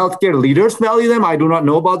 Do healthcare leaders value them? I do not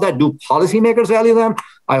know about that. Do policymakers value them?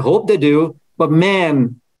 I hope they do. But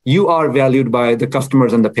man, you are valued by the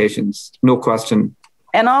customers and the patients, no question.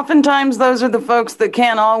 And oftentimes those are the folks that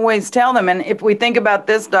can't always tell them. And if we think about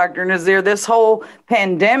this, Dr. Nazir, this whole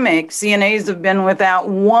pandemic, CNAs have been without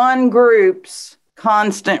one group's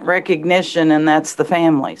constant recognition, and that's the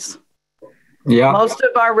families. Yeah. Most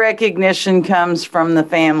of our recognition comes from the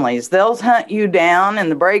families. They'll hunt you down in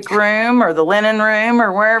the break room or the linen room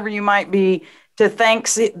or wherever you might be to thank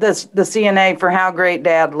the CNA for how great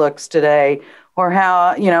dad looks today or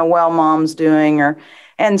how, well, mom's doing.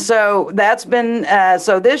 And so that's been,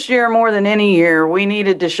 so this year more than any year, we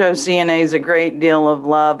needed to show CNAs a great deal of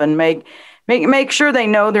love and make sure they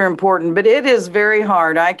know they're important, but it is very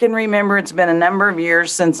hard. I can remember it's been a number of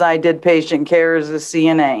years since I did patient care as a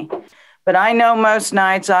CNA, but I know most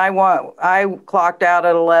nights I clocked out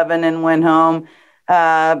at 11 and went home.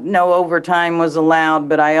 No overtime was allowed,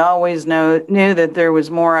 but I always knew that there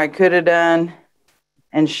was more I could have done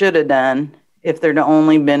and should have done if there'd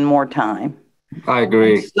only been more time. I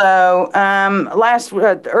agree. And so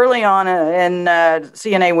early on in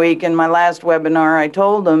CNA week in my last webinar, I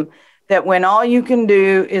told them that when all you can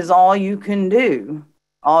do is all you can do,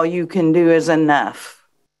 all you can do is enough.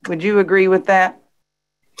 Would you agree with that?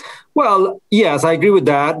 Well, yes, I agree with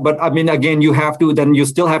that. But again, you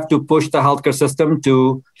still have to push the healthcare system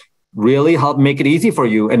to really help make it easy for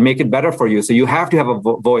you and make it better for you. So you have to have a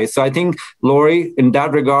voice. So I think, Lori, in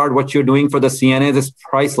that regard, what you're doing for the CNAs is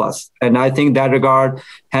priceless. And I think that regard,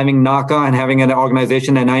 having NAHCA and having an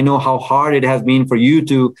organization, and I know how hard it has been for you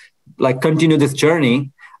to continue this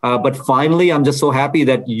journey. But finally, I'm just so happy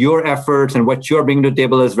that your efforts and what you're bringing to the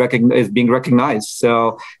table is being recognized.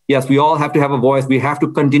 So yes, we all have to have a voice. We have to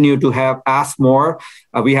continue to ask more.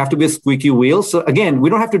 We have to be a squeaky wheel. So again, we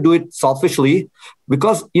don't have to do it selfishly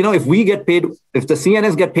because, if the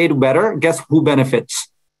CNAs get paid better, guess who benefits?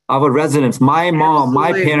 Our residents, my mom,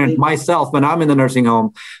 my parent, myself, when I'm in the nursing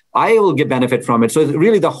home, I will get benefit from it. So it's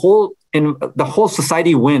really the whole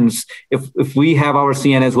society wins if we have our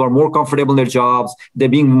CNAs who are more comfortable in their jobs, they're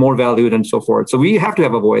being more valued and so forth. So we have to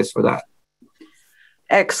have a voice for that.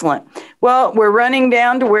 Excellent. Well, we're running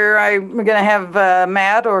down to where I'm going to have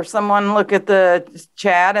Matt or someone look at the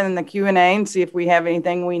chat and the Q&A and see if we have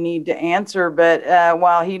anything we need to answer. But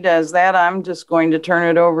while he does that, I'm just going to turn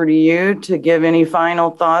it over to you to give any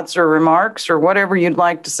final thoughts or remarks or whatever you'd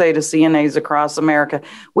like to say to CNAs across America.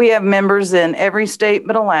 We have members in every state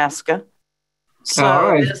but Alaska.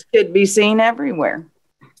 So This could be seen everywhere.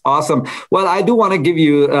 Awesome. Well, I do want to give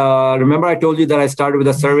you, remember I told you that I started with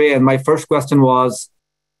a survey and my first question was,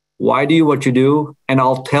 why do you what you do? And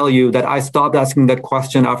I'll tell you that I stopped asking that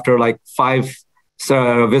question after 5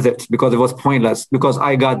 visits because it was pointless, because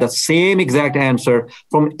I got the same exact answer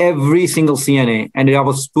from every single CNA and it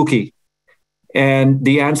was spooky. And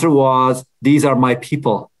the answer was, these are my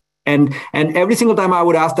people. And every single time I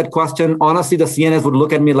would ask that question, honestly, the CNAs would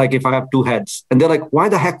look at me like if I have 2 heads. And they're like, why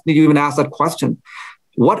the heck did you even ask that question?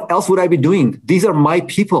 What else would I be doing? These are my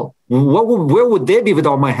people. Where would they be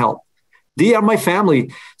without my help? They are my family.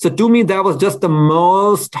 So to me, that was just the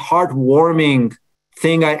most heartwarming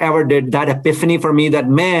thing I ever did. That epiphany for me that,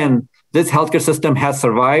 man, this healthcare system has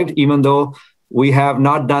survived, even though we have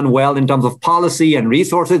not done well in terms of policy and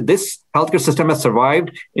resources. This healthcare system has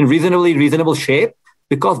survived in reasonable shape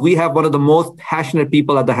because we have one of the most passionate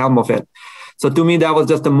people at the helm of it. So to me, that was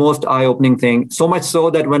just the most eye-opening thing. So much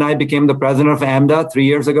so that when I became the president of AMDA 3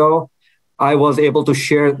 years ago, I was able to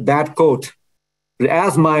share that quote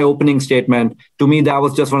as my opening statement. To me, that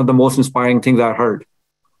was just one of the most inspiring things I heard.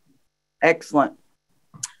 Excellent.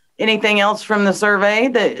 Anything else from the survey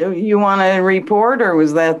that you want to report, or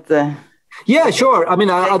was that the... Yeah, sure. I mean,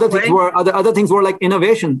 other things were like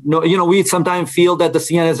innovation. No, we sometimes feel that the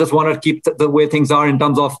CNAs just want to keep the way things are in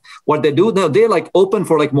terms of what they do. No, they're like open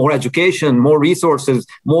for like more education, more resources,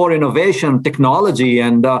 more innovation, technology.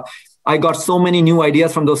 And I got so many new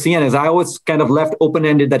ideas from those CNAs. I always kind of left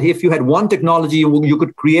open-ended that if you had one technology you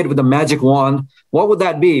could create with a magic wand, what would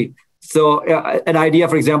that be? So an idea,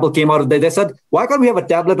 for example, came out of that. They said, why can't we have a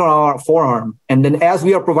tablet on our forearm? And then as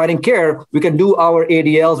we are providing care, we can do our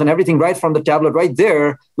ADLs and everything right from the tablet right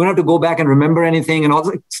there. We don't have to go back and remember anything. And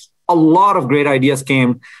also, a lot of great ideas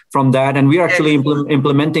came from that. And we are actually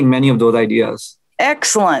implementing many of those ideas.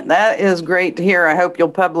 Excellent. That is great to hear. I hope you'll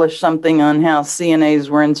publish something on how CNAs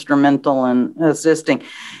were instrumental in assisting.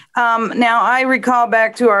 Now, I recall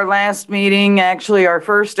back to our last meeting, actually our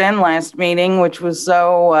first and last meeting, which was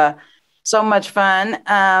so much fun.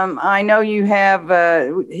 I know you have,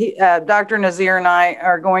 Dr. Nazir and I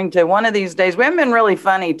are going to, one of these days, we haven't been really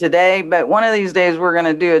funny today, but one of these days we're going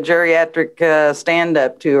to do a geriatric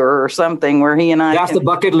stand-up tour or something where he and I... That's the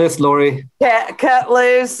bucket list, Lori. Cut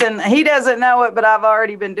loose, and he doesn't know it, but I've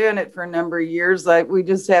already been doing it for a number of years. We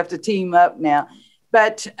just have to team up now.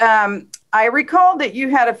 But I recall that you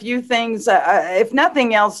had a few things, if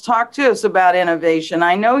nothing else, talk to us about innovation.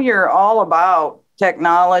 I know you're all about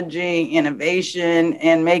technology, innovation,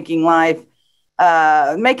 and making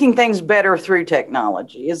things better through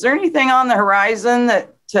technology. Is there anything on the horizon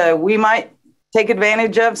that we might take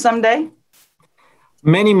advantage of someday?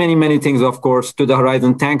 Many, many, many things, of course, to the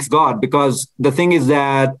horizon. Thanks God, because the thing is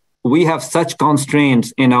that we have such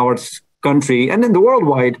constraints in our country and in the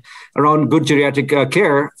worldwide around good geriatric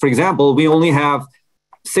care. For example, we only have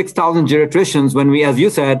 6,000 geriatricians when we, as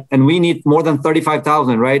you said, and we need more than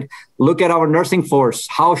 35,000, right? Look at our nursing force.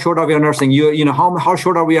 How short are we on nursing? How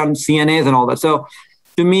short are we on CNAs and all that? So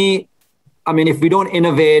to me, I mean, if we don't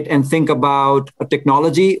innovate and think about a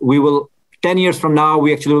technology, we will, 10 years from now,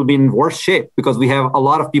 we actually will be in worse shape because we have a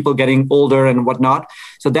lot of people getting older and whatnot.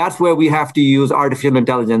 So that's where we have to use artificial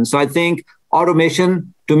intelligence. So I think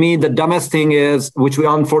automation, to me, the dumbest thing is, which we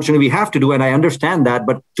unfortunately we have to do, and I understand that,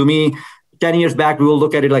 but to me, 10 years back, we will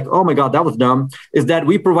look at it like, oh my God, that was dumb, is that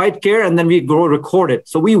we provide care and then we go record it.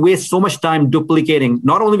 So we waste so much time duplicating.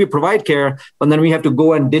 Not only we provide care, but then we have to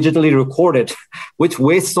go and digitally record it, which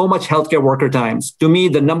wastes so much healthcare worker times. To me,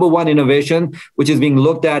 the number one innovation, which is being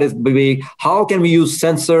looked at is how can we use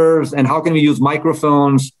sensors and how can we use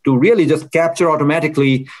microphones to really just capture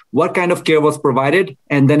automatically what kind of care was provided.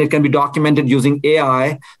 And then it can be documented using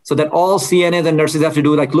AI so that all CNAs and nurses have to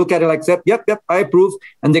do like, look at it like, yep, I approve.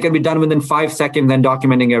 And they can be done within 5 seconds and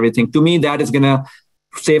documenting everything. To me, that is going to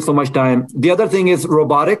save so much time. The other thing is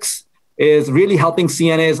robotics is really helping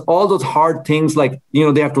CNAs, all those hard things like,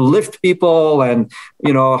 they have to lift people and,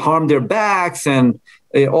 harm their backs and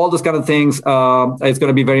all those kind of things. It's going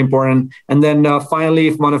to be very important. And then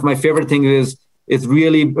finally, one of my favorite things is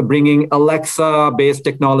really bringing Alexa-based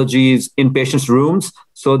technologies in patients' rooms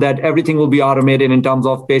so that everything will be automated in terms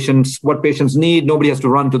of what patients need. Nobody has to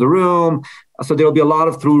run to the room. So there will be a lot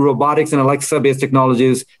of, through robotics and Alexa-based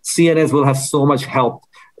technologies, CNAs will have so much help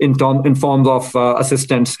in forms of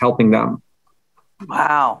assistants helping them.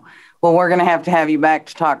 Wow. Well, we're going to have you back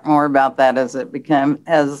to talk more about that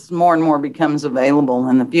as more and more becomes available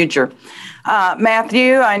in the future.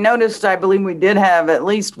 Matthew, I believe we did have at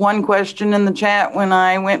least one question in the chat when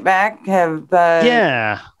I went back.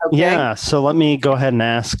 Yeah. So let me go ahead and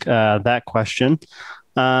ask that question.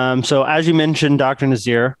 So as you mentioned, Dr.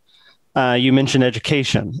 Nazir, you mentioned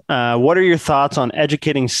education. What are your thoughts on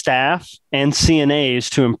educating staff and CNAs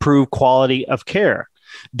to improve quality of care?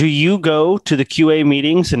 Do you go to the QA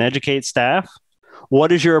meetings and educate staff?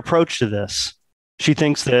 What is your approach to this? She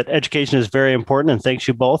thinks that education is very important and thanks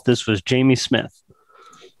you both. This was Jamie Smith.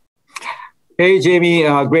 Hey, Jamie,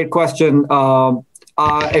 great question.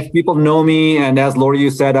 If people know me, and as Lori,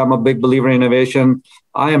 you said, I'm a big believer in innovation.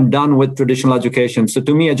 I am done with traditional education. So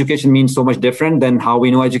to me, education means so much different than how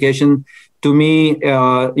we know education. To me,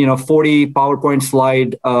 40 PowerPoint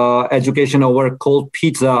slide education over cold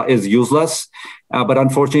pizza is useless. But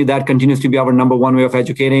unfortunately, that continues to be our number one way of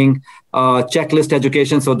educating. Checklist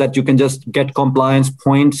education so that you can just get compliance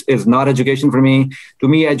points is not education for me. To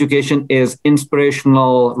me, education is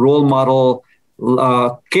inspirational, role model,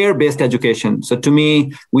 care-based education. So to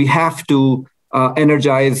me, we have to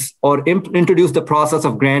energize or introduce the process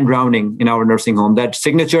of grand rounding in our nursing home. That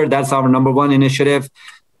signature, that's our number one initiative.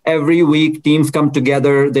 Every week, teams come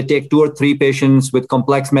together. They take 2 or 3 patients with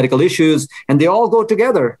complex medical issues, and they all go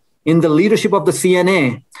together in the leadership of the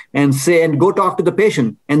CNA and go talk to the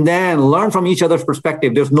patient and then learn from each other's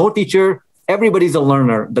perspective. There's no teacher. Everybody's a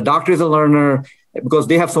learner. The doctor is a learner because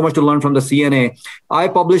they have so much to learn from the CNA. I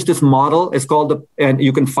published this model. It's called and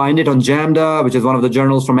you can find it on JAMDA, which is one of the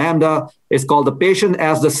journals from AMDA. It's called The Patient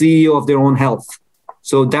as the CEO of Their Own Health.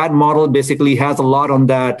 So that model basically has a lot on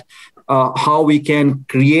that, how we can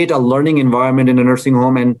create a learning environment in a nursing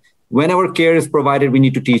home. And whenever care is provided, we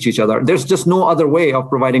need to teach each other. There's just no other way of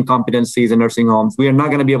providing competencies in nursing homes. We are not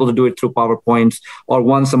going to be able to do it through PowerPoints or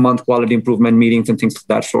once a month quality improvement meetings and things of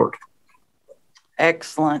that sort.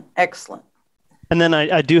 Excellent. Excellent. And then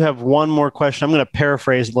I do have one more question. I'm going to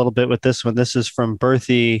paraphrase a little bit with this one. This is from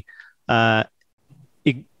Berthy Iguo.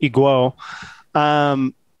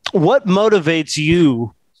 What motivates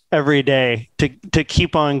you every day to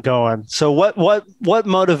keep on going? So what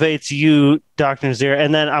motivates you, Dr. Nazir?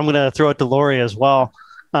 And then I'm going to throw it to Lori as well.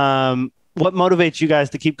 What motivates you guys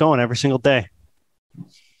to keep going every single day?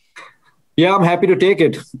 Yeah, I'm happy to take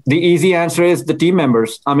it. The easy answer is the team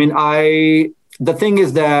members. I mean, the thing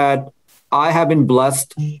is that I have been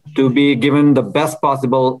blessed to be given the best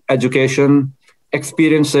possible education,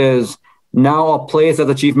 experiences, now a place as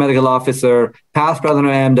a chief medical officer, past president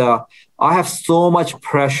of AMDA. I have so much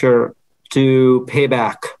pressure to pay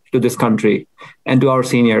back to this country and to our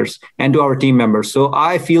seniors and to our team members. So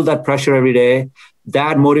I feel that pressure every day.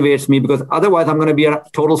 That motivates me because otherwise I'm going to be a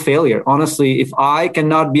total failure. Honestly, if I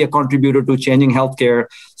cannot be a contributor to changing healthcare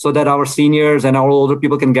so that our seniors and our older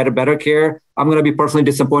people can get a better care, I'm going to be personally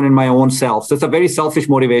disappointed in my own self. So it's a very selfish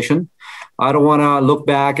motivation. I don't want to look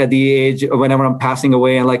back at the age whenever I'm passing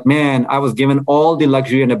away and like, man, I was given all the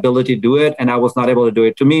luxury and ability to do it and I was not able to do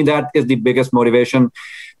it. To me, that is the biggest motivation.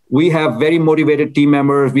 We have very motivated team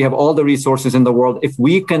members. We have all the resources in the world. If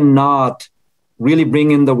we cannot really bring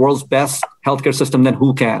in the world's best healthcare system, then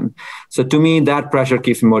who can? So to me, that pressure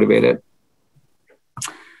keeps me motivated.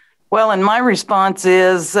 Well, and my response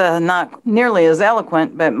is not nearly as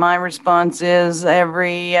eloquent, but my response is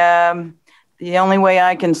the only way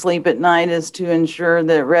I can sleep at night is to ensure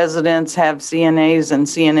that residents have CNAs and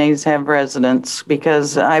CNAs have residents,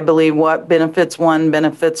 because I believe what benefits one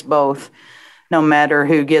benefits both, no matter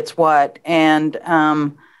who gets what. And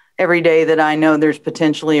every day that I know there's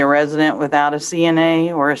potentially a resident without a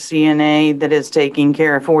CNA or a CNA that is taking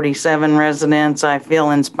care of 47 residents, I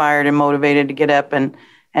feel inspired and motivated to get up and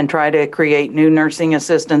try to create new nursing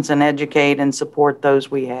assistants and educate and support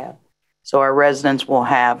those we have. So our residents will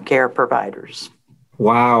have care providers.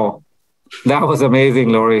 Wow. That was amazing,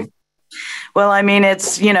 Lori. Well, I mean,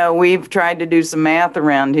 we've tried to do some math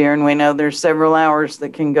around here, and we know there's several hours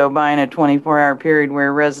that can go by in a 24-hour period where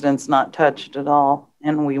a resident's not touched at all.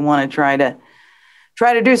 And we want to try to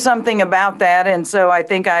do something about that. And so I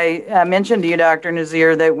think I mentioned to you, Dr.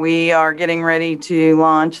 Nazir, that we are getting ready to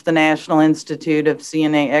launch the National Institute of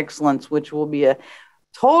CNA Excellence, which will be a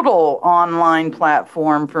total online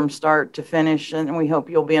platform from start to finish. And we hope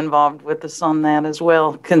you'll be involved with us on that as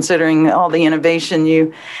well, considering all the innovation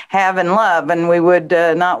you have and love. And we would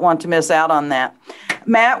not want to miss out on that.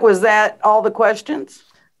 Matt, was that all the questions?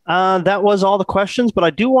 That was all the questions, but I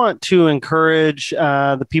do want to encourage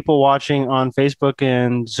the people watching on Facebook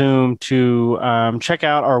and Zoom to check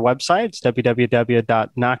out our website. It's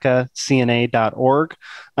www.NAHCA.org.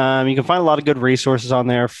 You can find a lot of good resources on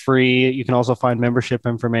there, free. You can also find membership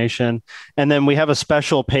information. And then we have a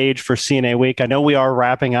special page for CNA Week. I know we are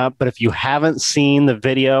wrapping up, but if you haven't seen the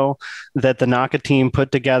video that the NAHCA team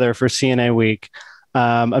put together for CNA Week,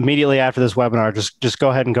 immediately after this webinar, just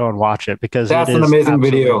go ahead and go and watch it, because that's an amazing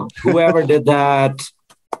video. Whoever did that.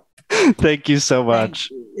 Thank you so much.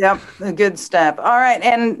 Yep. Good stuff. All right.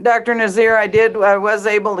 And Dr. Nazir, I was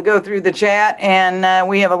able to go through the chat, and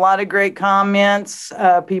we have a lot of great comments.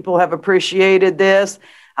 People have appreciated this.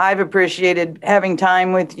 I've appreciated having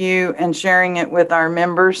time with you and sharing it with our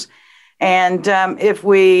members. And I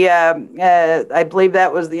believe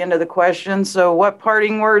that was the end of the question. So what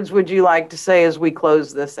parting words would you like to say as we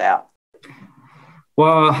close this out?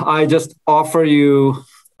 Well, I just offer you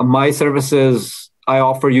my services. I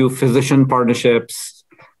offer you physician partnerships.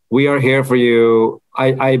 We are here for you.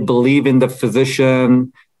 I believe in the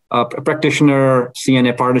physician practitioner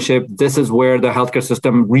CNA partnership. This is where the healthcare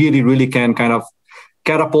system really, really can kind of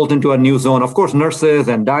catapult into a new zone. Of course, nurses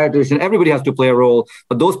and dietitians, everybody has to play a role,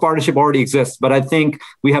 but those partnerships already exist. But I think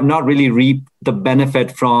we have not really reaped the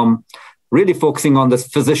benefit from really focusing on this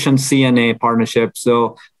physician CNA partnership.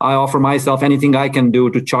 So I offer myself anything I can do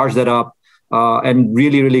to charge that up. and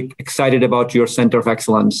really, really excited about your Center of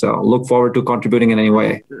Excellence. So look forward to contributing in any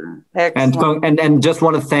way. Excellent. And just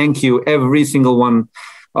want to thank you, every single one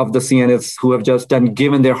of the CNAs who have just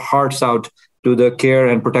given their hearts out to the care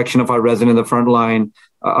and protection of our residents in the front line.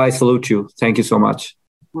 I salute you. Thank you so much.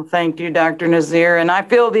 Well, thank you, Dr. Nazir. And I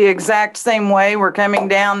feel the exact same way. We're coming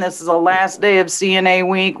down. This is the last day of CNA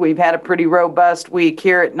week. We've had a pretty robust week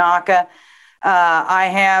here at NAHCA. I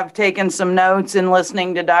have taken some notes in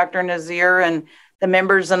listening to Dr. Nazir, and the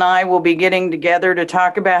members and I will be getting together to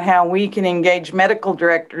talk about how we can engage medical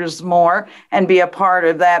directors more and be a part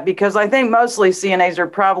of that, because I think mostly CNAs are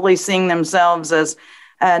probably seeing themselves as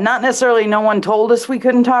not necessarily no one told us we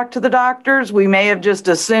couldn't talk to the doctors. We may have just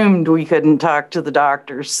assumed we couldn't talk to the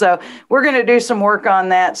doctors. So we're going to do some work on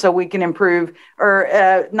that so we can improve,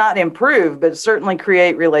 or not improve, but certainly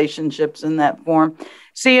create relationships in that form.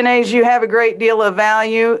 CNAs, you have a great deal of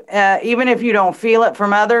value. Even if you don't feel it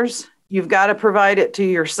from others, you've got to provide it to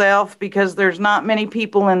yourself, because there's not many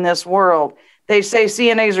people in this world. They say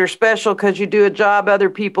CNAs are special because you do a job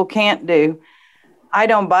other people can't do. I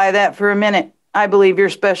don't buy that for a minute. I believe you're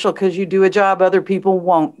special because you do a job other people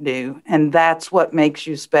won't do, and that's what makes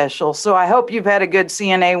you special. So I hope you've had a good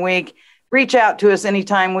CNA week. Reach out to us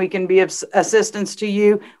anytime we can be of assistance to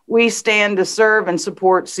you. We stand to serve and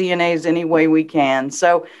support CNAs any way we can.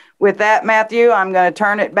 So with that, Matthew, I'm going to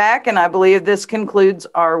turn it back, and I believe this concludes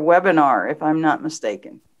our webinar, if I'm not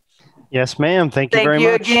mistaken. Yes, ma'am. Thank you very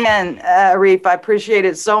much. Thank you again, Arif. I appreciate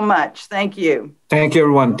it so much. Thank you. Thank you,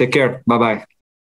 everyone. Take care. Bye-bye.